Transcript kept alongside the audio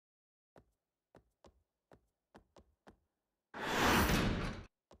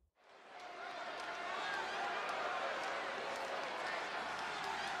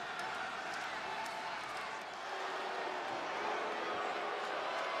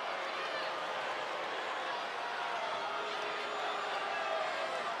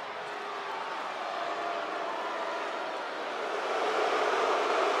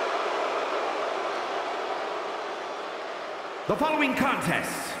The following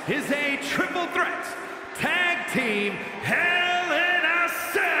contest is a triple threat tag team Hell in a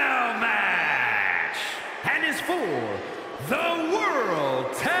Cell match and is for the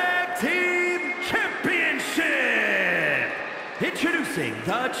World Tag Team Championship. Introducing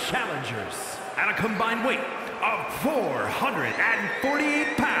the challengers at a combined weight of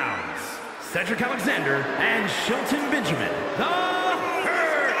 448 pounds, Cedric Alexander and Shelton Benjamin, the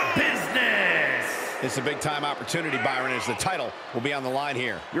Hurt Business. It's a big-time opportunity, Byron, as the title will be on the line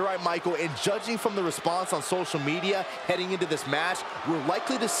here. You're right, Michael, and judging from the response on social media heading into this match, we're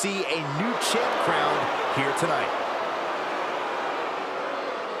likely to see a new champ crowned here tonight.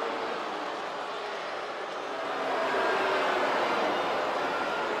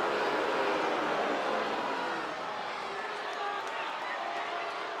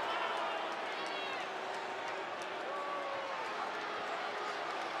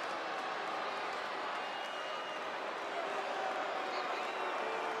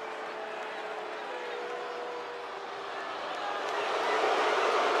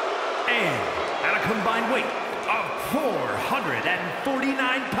 And at a combined weight of 449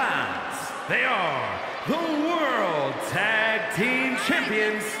 pounds, they are the World Tag Team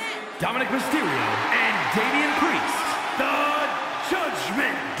Champions, Dominic Mysterio and Damian Priest, the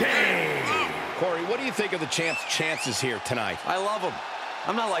Judgment Day. Corey, what do you think of the champ's chances here tonight? I love them.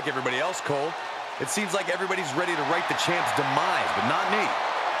 I'm not like everybody else, Cole. It seems like everybody's ready to write the champ's demise, but not me.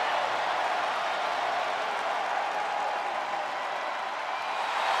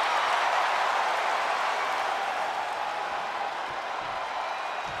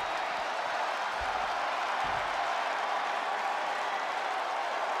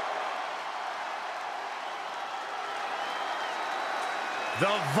 The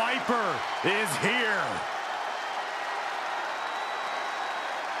Viper is here.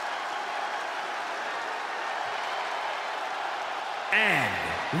 And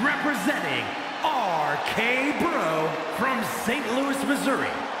representing RK Bro from St. Louis,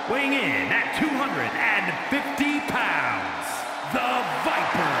 Missouri, weighing in at 250 pounds, the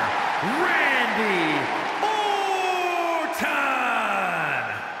Viper, Randy Orton.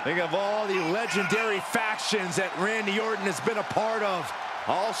 Think of all the legendary factions that Randy Orton has been a part of.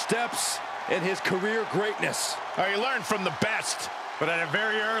 All steps in his career greatness. You learn from the best, but at a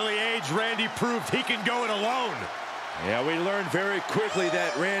very early age, Randy proved he can go it alone. Yeah, we learned very quickly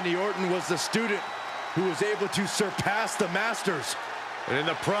that Randy Orton was the student who was able to surpass the masters. And in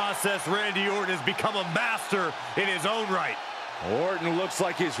the process, Randy Orton has become a master in his own right. Orton looks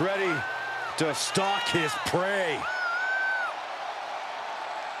like he's ready to stalk his prey.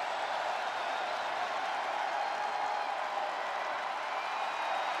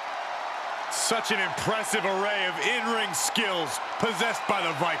 Such an impressive array of in-ring skills possessed by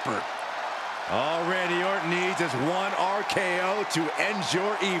the Viper. All Randy Orton needs is one RKO to end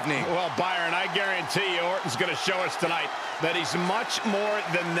your evening. Well, Byron, I guarantee you Orton's going to show us tonight that he's much more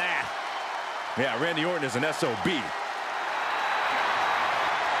than that. Yeah, Randy Orton is an SOB.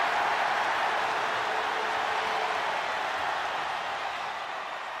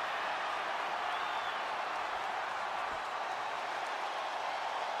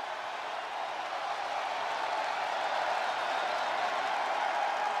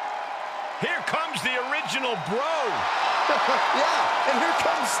 Here comes the original Bro. Yeah, and here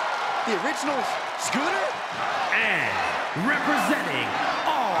comes the original Scooter. And representing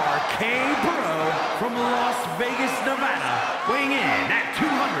RK Bro from Las Vegas, Nevada, weighing in at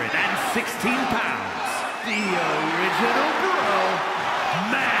 216 pounds, the original Bro,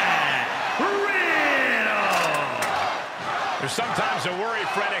 Matt Riddle. There's sometimes a worry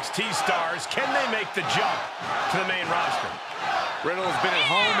for NXT stars. Can they make the jump to the main roster? Riddle has been at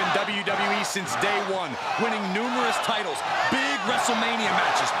home in WWE since day one, winning numerous titles, big WrestleMania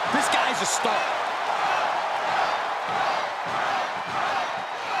matches. This guy's a star.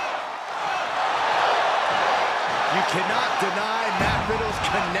 You cannot deny Matt Riddle's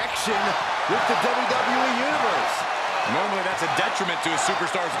connection with the WWE Universe. Normally that's a detriment to a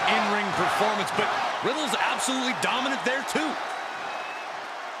superstar's in-ring performance, but Riddle's absolutely dominant there too.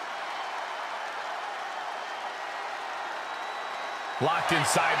 Locked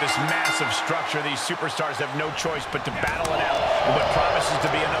inside this massive structure, these superstars have no choice but to battle it out in what promises to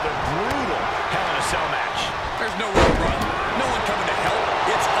be another brutal Hell in a Cell match. There's no way to run, no one coming to help.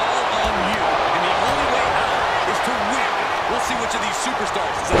 It's all on you, and the only way out is to win. We'll see which of these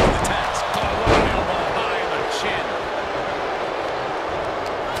superstars is up to the task. Oh, what an elbow high on the chin.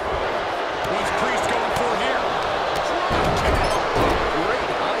 What's Priest going for here? Great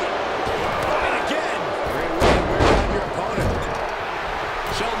height. And again. Great way to wear down your opponent.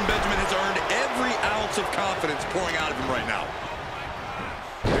 Shelton Benjamin has earned every ounce of confidence pouring out of him right now.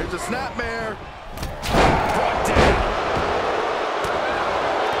 There's a snapmare. Brought down.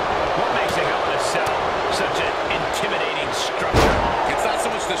 What makes a Hell in a Cell such an intimidating structure? It's not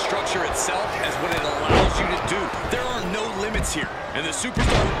so much the structure itself as what it allows you to do. There are no limits here. And the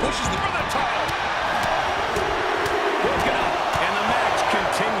superstar who pushes them for the title. Broken up, and the match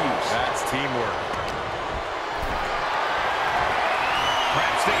continues. That's teamwork.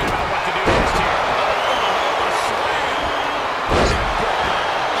 Perhaps thinking about what to do next here. Oh, a slam.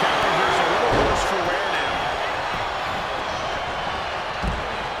 Challenger's a little worse for wear now.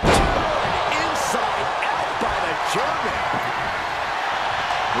 Inside out by the German.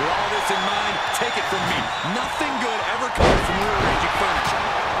 With all this in mind, take it from me. Nothing good ever comes from rearranging furniture.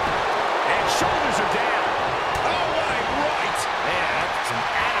 And shoulders are down. Oh, what a right. Man, that's some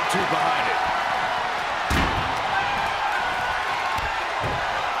attitude behind it.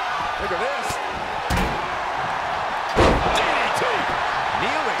 Look at this. DDT.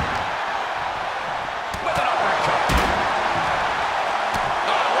 Kneeling. With an uppercut.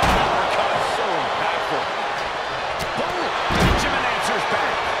 Oh, what an uppercut. So impactful. Boom. Benjamin answers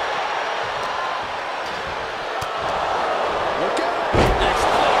back. Look out.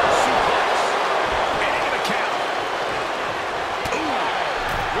 Explorer suplex. And into the count. Ooh.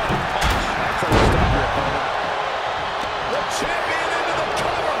 What a punch. That's how you stop your opponent. The champion into the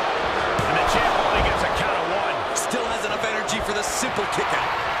cover. And the champ only gets a count of one. Still has enough energy for the simple kick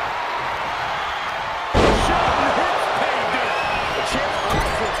out. Shooting hits paid it. The champ's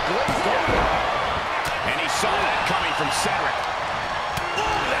eyes look glazed over. And he saw that coming from Cedric.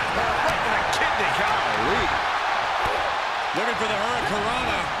 Ooh, that hurt right in the kidney. Golly. Looking for the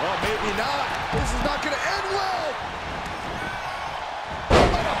Hurricanrana. Well, maybe not. This is not going to end well.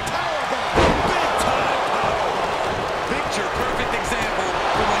 What a powerbomb. Big time powerbomb. Picture perfect example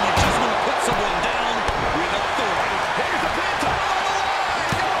for when you just want to put someone down with authority. Here's the pin title on the line.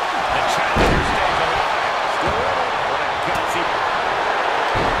 The challenger stays alive. Still in it. What a gutsy.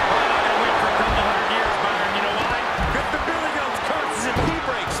 Probably not going to win for a couple hundred years, Byron. You know why? If the Billy Goats curses and he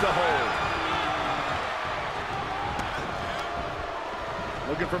breaks the hold.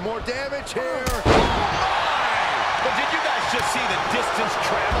 Looking for more damage here. But did you guys just see the distance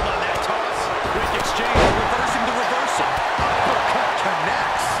traveled on that toss? Quick exchange, reversing the reversal. Uppercut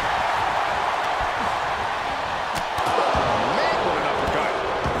connects. Man, what an uppercut.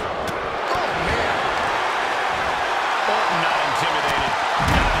 Oh, man. Orton not intimidated.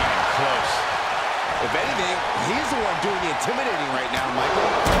 Not even close. If anything, he's the one doing the intimidating right now, Michael.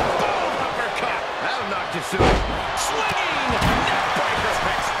 Oh, uppercut. That'll knock you silly. Swinging. Neckbreaker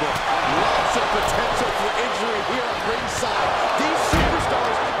textbook. Lots of potential for injury here at ringside. These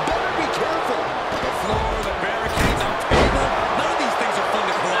superstars better be careful. The floor, the barricades on table. None of these things are fun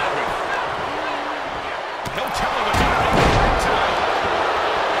to collide with. No telling what's going to be the time.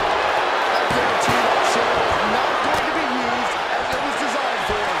 I guarantee that chair is not going to be used as it was designed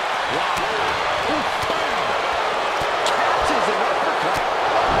for. Wow. Ooh, bam. Catches an uppercut.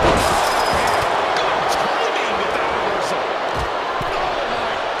 Good timing with that reversal. Oh,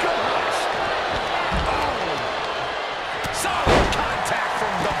 my gosh. Solid contact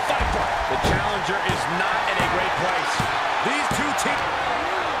from the Viper. The challenger is not in a great place. These two teams.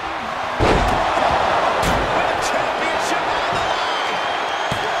 With a championship on the line.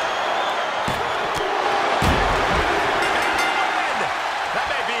 And that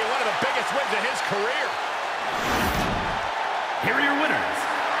may be one of the biggest wins of his career. Here are your winners,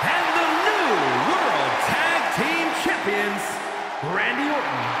 and the new World Tag Team Champions, Randy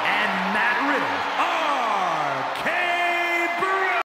Orton and Matt Riddle,